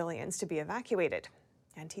allow civilians to be evacuated.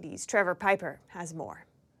 NTD's Trevor Piper has more.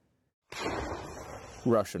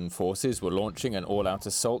 Russian forces were launching an all-out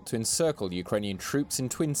assault to encircle Ukrainian troops in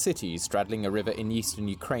twin cities straddling a river in eastern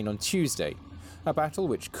Ukraine on Tuesday, a battle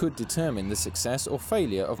which could determine the success or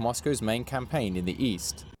failure of Moscow's main campaign in the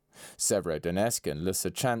east. Severodonetsk and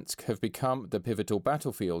Lysychansk have become the pivotal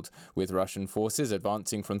battlefield, with Russian forces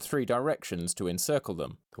advancing from 3 directions to encircle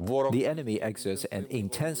them. The enemy exerts an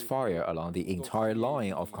intense fire along the entire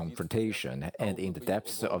line of confrontation and in the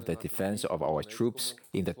depths of the defense of our troops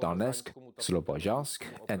in the Donetsk, Slobozhansk,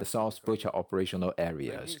 and South Bucha operational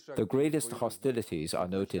areas. The greatest hostilities are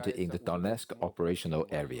noted in the Donetsk operational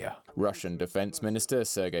area. Russian Defense Minister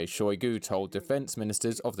Sergei Shoigu told defense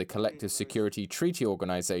ministers of the Collective Security Treaty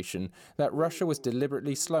Organization that Russia was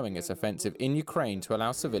deliberately slowing its offensive in Ukraine to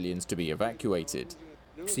allow civilians to be evacuated.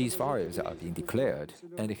 Ceasefires are being declared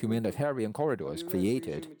and humanitarian corridors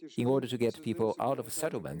created in order to get people out of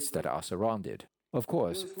settlements that are surrounded. Of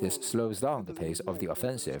course, this slows down the pace of the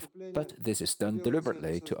offensive, but this is done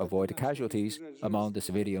deliberately to avoid casualties among the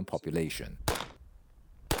civilian population.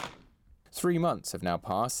 3 months have now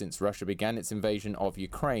passed since Russia began its invasion of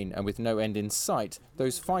Ukraine, and with no end in sight,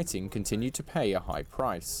 those fighting continue to pay a high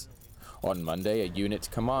price. On Monday, a unit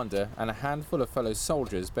commander and a handful of fellow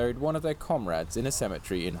soldiers buried one of their comrades in a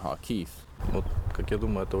cemetery in Kharkiv.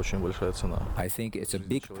 I think it's a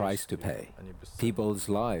big price to pay. People's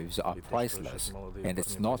lives are priceless, and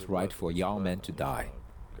it's not right for young men to die.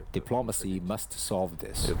 Diplomacy must solve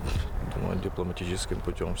this.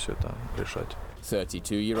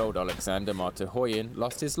 32-year-old Alexander Martyhoyin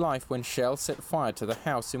lost his life when shells set fire to the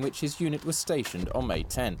house in which his unit was stationed on May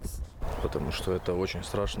 10th.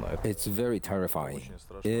 It's very terrifying.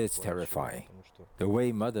 It's terrifying. The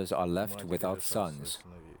way mothers are left without sons.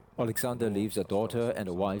 Alexander leaves a daughter and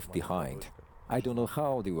a wife behind. I don't know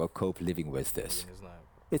how they will cope living with this.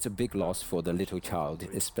 It's a big loss for the little child,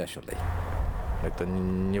 especially.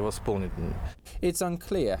 It's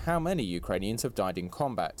unclear how many Ukrainians have died in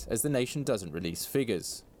combat, as the nation doesn't release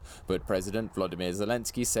figures. But President Volodymyr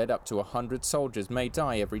Zelensky said up to 100 soldiers may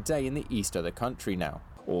die every day in the east of the country now.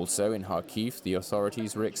 Also in Kharkiv, the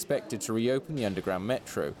authorities were expected to reopen the underground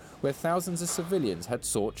metro, where thousands of civilians had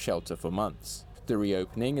sought shelter for months. The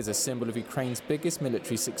reopening is a symbol of Ukraine's biggest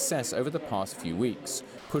military success over the past few weeks,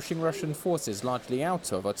 pushing Russian forces largely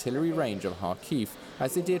out of artillery range of Kharkiv,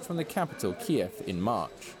 as they did from the capital Kiev in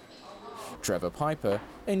March. Trevor Piper,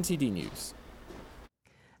 NTD News.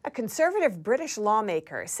 A conservative British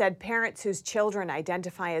lawmaker said parents whose children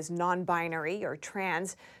identify as non-binary or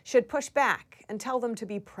trans should push back and tell them to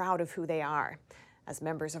be proud of who they are, as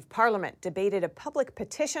members of Parliament debated a public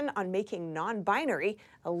petition on making non-binary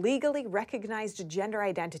a legally recognised gender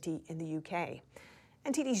identity in the UK.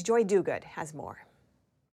 NTD's Joy Dogood has more.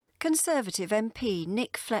 Conservative MP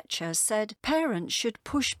Nick Fletcher said parents should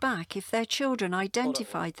push back if their children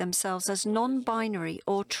identified themselves as non-binary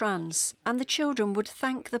or trans, and the children would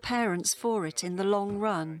thank the parents for it in the long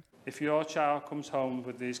run. If your child comes home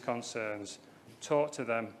with these concerns, talk to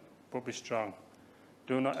them, but be strong.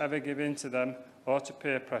 Do not ever give in to them or to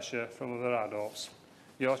peer pressure from other adults.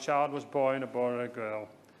 Your child was born a boy or a girl.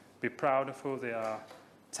 Be proud of who they are.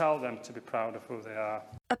 Tell them to be proud of who they are.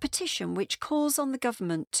 A petition which calls on the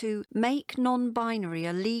government to make non-binary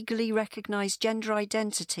a legally recognised gender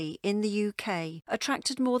identity in the UK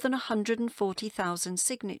attracted more than 140,000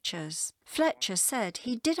 signatures. Fletcher said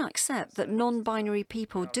he did accept that non-binary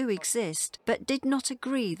people do exist, but did not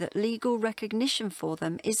agree that legal recognition for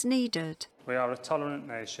them is needed. We are a tolerant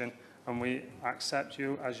nation and we accept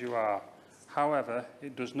you as you are. However,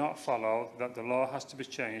 it does not follow that the law has to be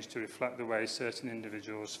changed to reflect the way certain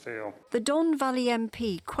individuals feel. The Don Valley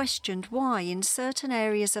MP questioned why in certain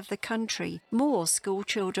areas of the country more school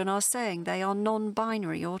children are saying they are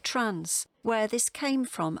non-binary or trans, where this came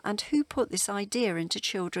from and who put this idea into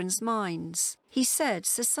children's minds. He said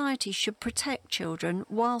society should protect children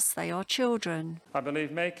whilst they are children. I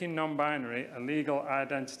believe making non-binary a legal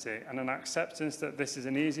identity and an acceptance that this is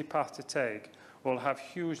an easy path to take will have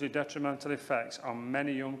hugely detrimental effects on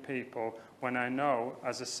many young people when I know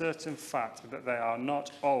as a certain fact that they are not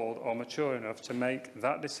old or mature enough to make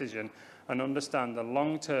that decision and understand the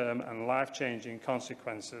long-term and life-changing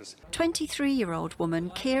consequences. 23-year-old woman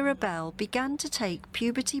Kira Bell began to take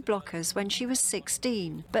puberty blockers when she was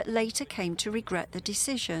 16, but later came to regret the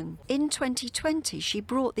decision. In 2020, she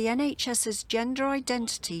brought the NHS's Gender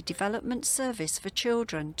Identity Development Service for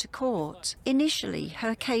Children to court. Initially,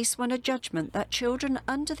 her case won a judgment that children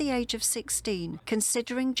under the age of 16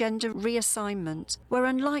 considering gender reassignment were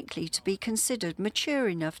unlikely to be considered mature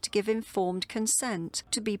enough to give informed consent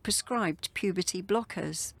to be prescribed puberty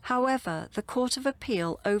blockers. However, the Court of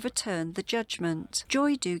Appeal overturned the judgment.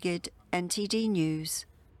 Joy Dogood, NTD News.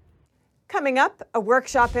 Coming up, a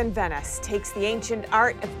workshop in Venice takes the ancient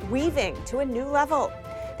art of weaving to a new level.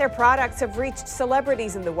 Their products have reached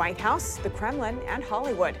celebrities in the White House, the Kremlin, and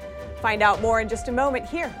Hollywood. Find out more in just a moment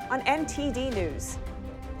here on NTD News.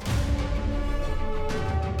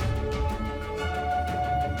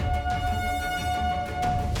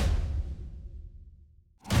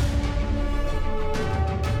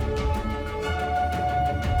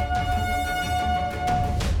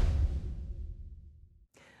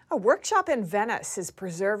 A workshop in Venice is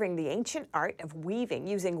preserving the ancient art of weaving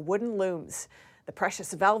using wooden looms. The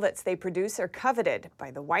precious velvets they produce are coveted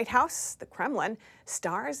by the White House, the Kremlin,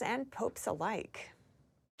 stars and popes alike.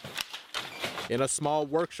 In a small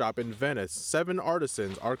workshop in Venice, 7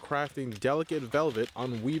 artisans are crafting delicate velvet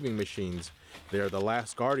on weaving machines. They are the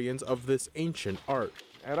last guardians of this ancient art.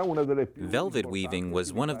 Velvet weaving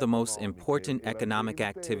was one of the most important economic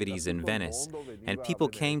activities in Venice, and people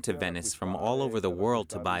came to Venice from all over the world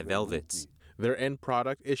to buy velvets. Their end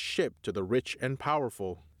product is shipped to the rich and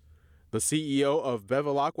powerful. The CEO of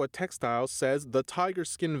Bevilacqua Textiles says the tiger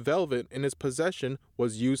skin velvet in his possession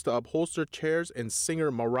was used to upholster chairs in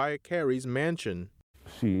singer Mariah Carey's mansion.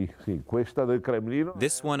 This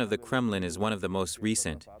one of the Kremlin is one of the most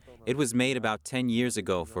recent. It was made about 10 years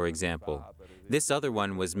ago, for example. This other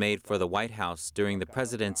one was made for the White House during the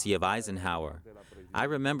presidency of Eisenhower. I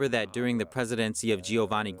remember that during the presidency of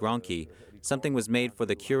Giovanni Gronchi, something was made for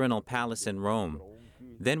the Quirinal Palace in Rome.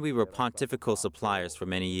 Then we were pontifical suppliers for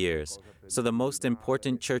many years, so the most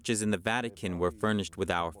important churches in the Vatican were furnished with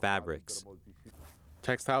our fabrics.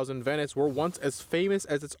 Textiles in Venice were once as famous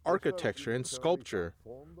as its architecture and sculpture.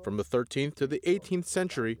 From the 13th to the 18th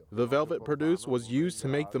century, the velvet produced was used to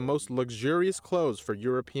make the most luxurious clothes for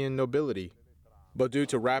European nobility. But due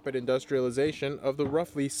to rapid industrialization, of the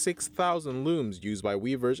roughly 6,000 looms used by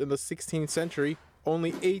weavers in the 16th century,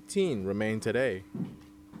 only 18 remain today.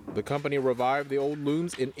 The company revived the old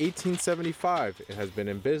looms in 1875 and has been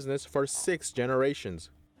in business for 6 generations.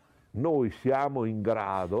 One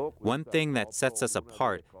thing that sets us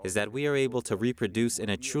apart is that we are able to reproduce in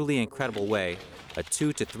a truly incredible way a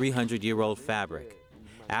 200 to 300-year-old fabric.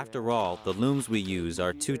 After all, the looms we use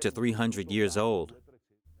are 200 to 300 years old.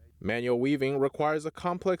 Manual weaving requires a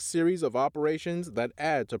complex series of operations that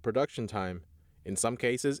add to production time. In some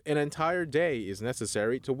cases, an entire day is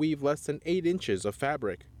necessary to weave less than 8 inches of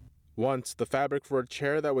fabric. Once, the fabric for a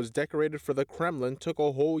chair that was decorated for the Kremlin took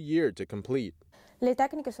a whole year to complete. The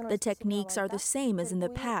techniques are the same as in the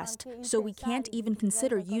past, so we can't even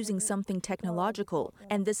consider using something technological.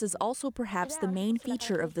 And this is also perhaps the main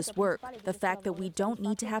feature of this work, the fact that we don't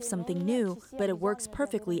need to have something new, but it works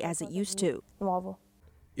perfectly as it used to.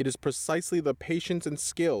 It is precisely the patience and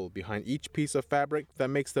skill behind each piece of fabric that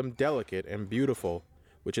makes them delicate and beautiful,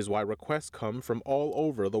 which is why requests come from all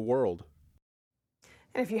over the world.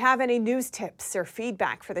 And if you have any news tips or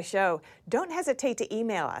feedback for the show, don't hesitate to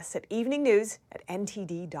email us at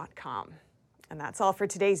eveningnews@ntd.com. And that's all for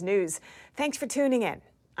today's news. Thanks for tuning in.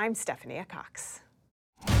 I'm Stephanie Cox.